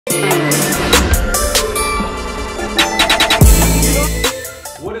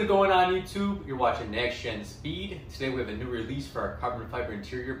YouTube? You're watching Next Gen Speed. Today we have a new release for our carbon fiber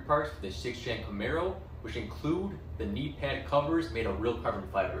interior parts for the 6th Gen Camaro, which include the knee pad covers made of real carbon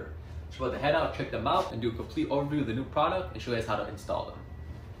fiber. So we're about to head out, check them out, and do a complete overview of the new product and show you guys how to install them.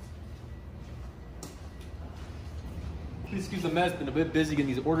 Please excuse the mess, been a bit busy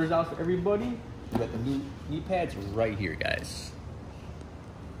getting these orders out for everybody. We got the new knee pads right here, guys.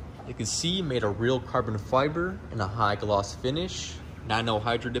 You can see made of real carbon fiber and a high gloss finish. Not no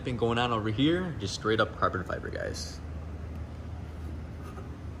hydro dipping going on over here, just straight up carbon fiber, guys.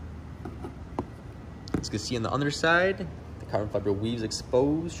 As you can see on the underside, the carbon fiber weaves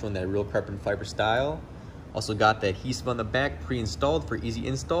exposed, showing that real carbon fiber style. Also got the adhesive on the back pre-installed for easy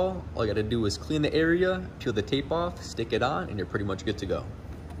install. All you gotta do is clean the area, peel the tape off, stick it on, and you're pretty much good to go.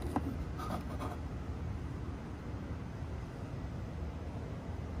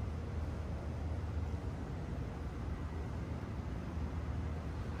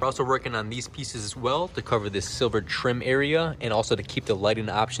 We're also working on these pieces as well to cover this silver trim area and also to keep the lighting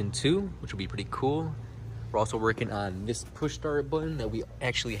option too, which will be pretty cool. We're also working on this push start button that we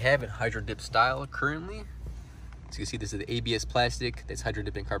actually have in hydro dip style currently. So you can see this is the ABS plastic that's hydro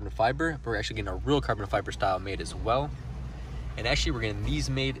dipped in carbon fiber, but we're actually getting a real carbon fiber style made as well. And actually we're getting these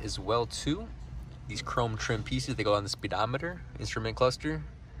made as well too. These chrome trim pieces, they go on the speedometer instrument cluster.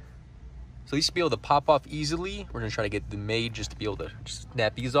 So these should be able to pop off easily. We're gonna try to get them made just to be able to just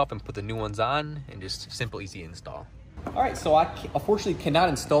snap these off and put the new ones on, and just simple, easy install. All right, so I unfortunately cannot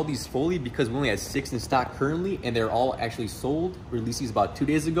install these fully because we only have 6 in stock currently, and they're all actually sold. We released these about 2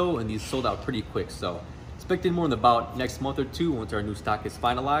 days ago, and these sold out pretty quick. So expecting more in about next month or 2 once our new stock is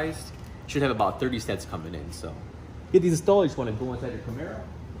finalized. Should have about 30 sets coming in. So get these installed. You just want to go inside your Camaro.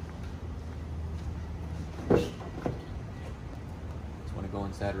 Just want to go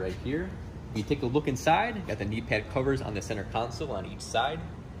inside right here. If you take a look inside, got the knee pad covers on the center console on each side.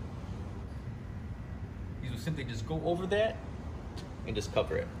 These will simply just go over that and just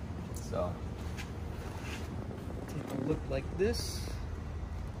cover it. So take a look like this.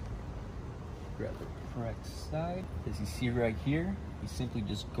 Grab the correct side. As you see right here, you simply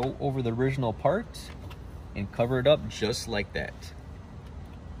just go over the original part and cover it up just like that.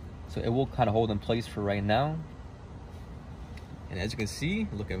 So it will kind of hold in place for right now. And as you can see,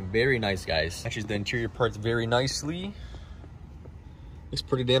 looking very nice, guys. Actually, the interior parts very nicely. Looks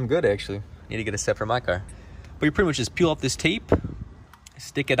pretty damn good, actually. Need to get a set for my car. But you pretty much just peel off this tape,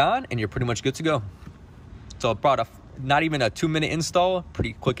 stick it on, and you're pretty much good to go. So about not even a 2-minute install,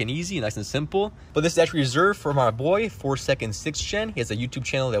 pretty quick and easy, nice and simple. But this is actually reserved for my boy, 4Second 6th Gen. He has a YouTube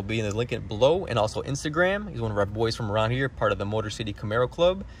channel that will be in the link below, and also Instagram. He's one of our boys from around here, part of the Motor City Camaro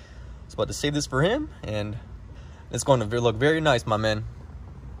Club. So about to save this for him, and it's going to look very nice, my man.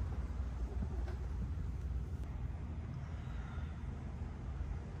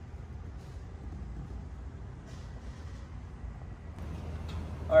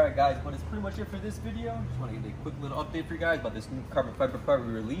 Alright guys, but it's pretty much it for this video. Just want to give a quick little update for you guys about this new carbon fiber part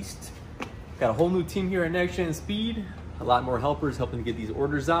we released. Got a whole new team here at Next Gen Speed. A lot more helpers helping to get these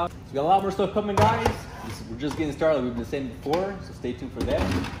orders out. So we got a lot more stuff coming, guys. We're just getting started like we've been saying before, so stay tuned for that.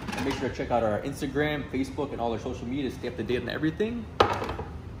 And make sure to check out our Instagram, Facebook, and all our social media to stay up to date on everything.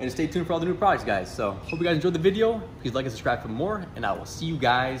 And stay tuned for all the new products, guys. So hope you guys enjoyed the video. Please like and subscribe for more, and I will see you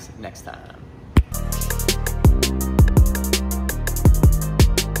guys next time.